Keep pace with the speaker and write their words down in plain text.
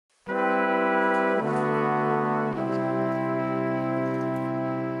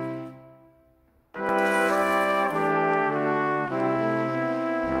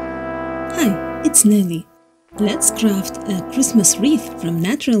It's Nelly. Let's craft a Christmas wreath from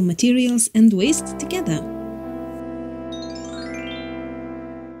natural materials and waste together.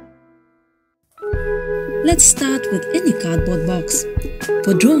 Let's start with any cardboard box.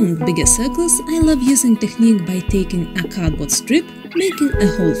 For drawing bigger circles, I love using technique by taking a cardboard strip, making a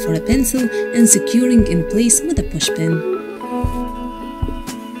hole for a pencil and securing in place with a push pin.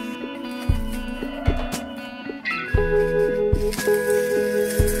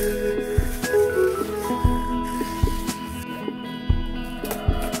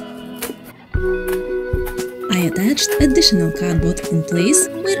 I attached additional cardboard in place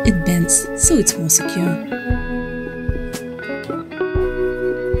where it bends, so it's more secure.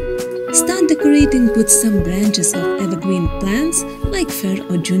 Start decorating with some branches of evergreen plants like fir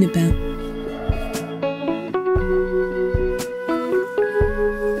or juniper.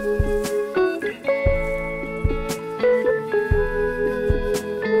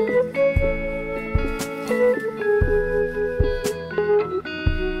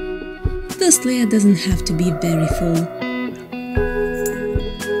 First layer doesn't have to be very full.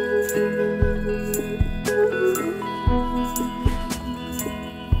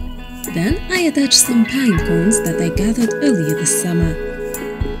 Then I attach some pine cones that I gathered earlier this summer.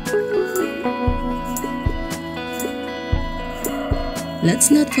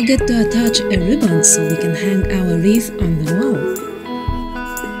 Let's not forget to attach a ribbon so we can hang our wreath on the wall.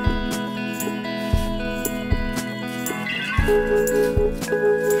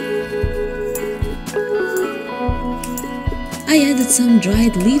 I added some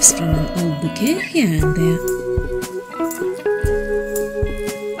dried leaves from an old bouquet here and there.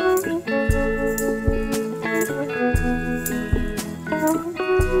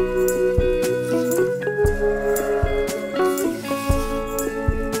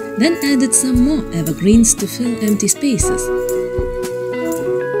 Then added some more evergreens to fill empty spaces.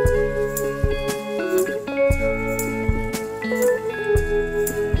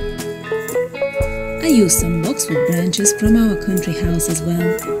 I used some boxwood branches from our country house as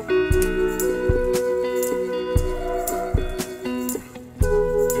well.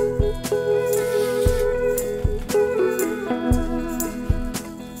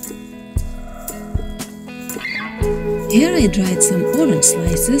 Here I dried some orange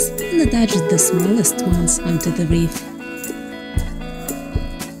slices and attached the smallest ones onto the wreath.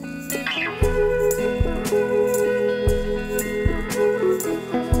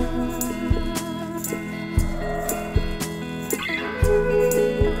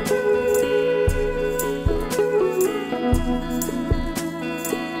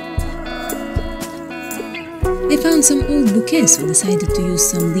 I found some old bouquets, so decided to use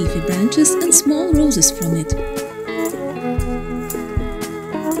some leafy branches and small roses from it.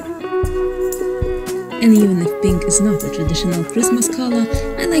 And even if pink is not a traditional Christmas color,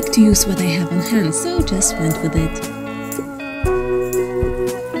 I like to use what I have on hand, so just went with it.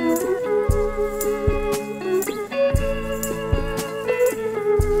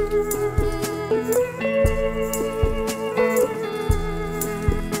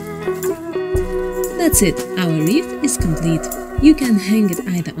 That's it, our wreath is complete. You can hang it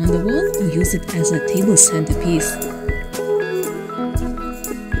either on the wall or use it as a table centerpiece.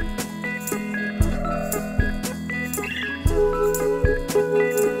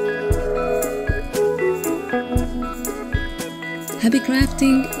 Happy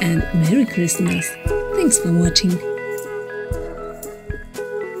crafting and Merry Christmas! Thanks for watching!